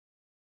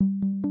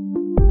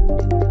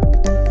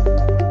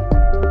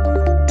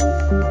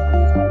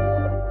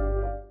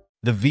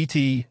The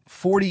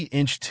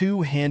VT-40-inch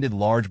two-handed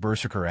large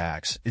Berserker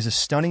axe is a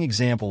stunning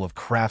example of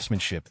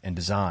craftsmanship and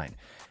design,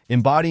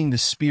 embodying the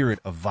spirit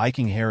of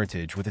Viking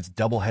heritage with its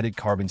double-headed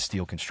carbon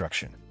steel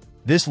construction.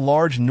 This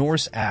large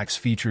Norse axe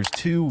features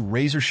two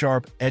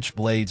razor-sharp etched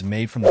blades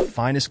made from the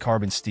finest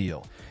carbon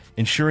steel,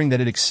 ensuring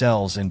that it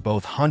excels in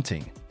both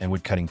hunting and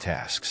woodcutting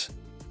tasks.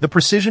 The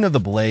precision of the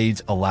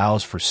blades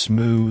allows for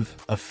smooth,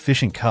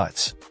 efficient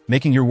cuts,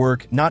 making your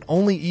work not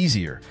only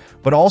easier,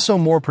 but also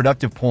more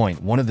productive.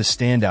 One of the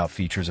standout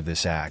features of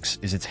this axe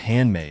is its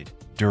handmade,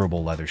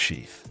 durable leather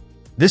sheath.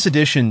 This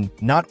addition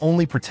not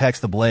only protects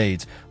the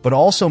blades, but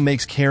also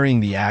makes carrying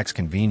the axe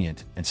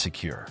convenient and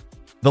secure.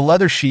 The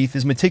leather sheath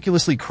is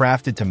meticulously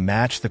crafted to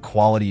match the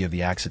quality of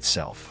the axe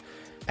itself,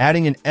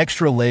 adding an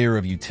extra layer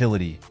of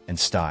utility and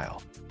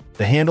style.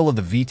 The handle of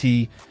the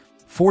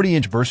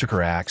VT-40-inch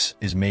Berserker axe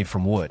is made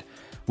from wood,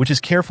 which is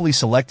carefully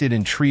selected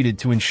and treated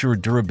to ensure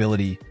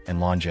durability and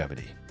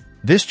longevity.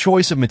 This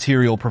choice of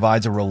material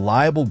provides a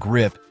reliable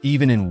grip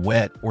even in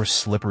wet or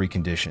slippery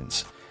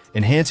conditions,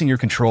 enhancing your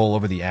control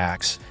over the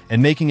axe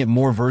and making it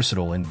more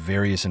versatile in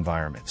various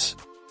environments.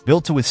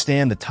 Built to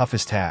withstand the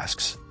toughest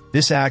tasks,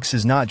 this axe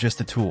is not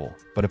just a tool,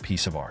 but a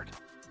piece of art.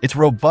 Its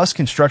robust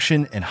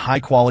construction and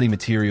high-quality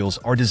materials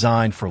are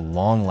designed for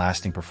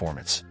long-lasting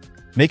performance,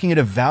 making it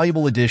a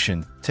valuable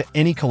addition to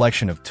any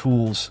collection of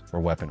tools or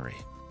weaponry.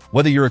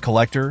 Whether you're a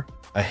collector,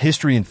 a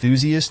history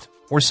enthusiast,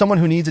 or someone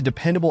who needs a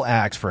dependable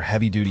axe for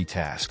heavy-duty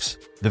tasks,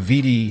 the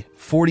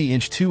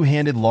VT-40-inch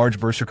two-handed large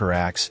Berserker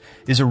axe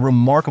is a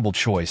remarkable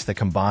choice that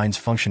combines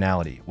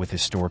functionality with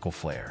historical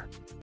flair.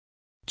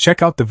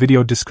 Check out the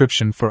video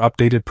description for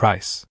updated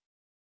price.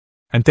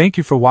 And thank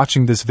you for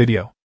watching this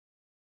video.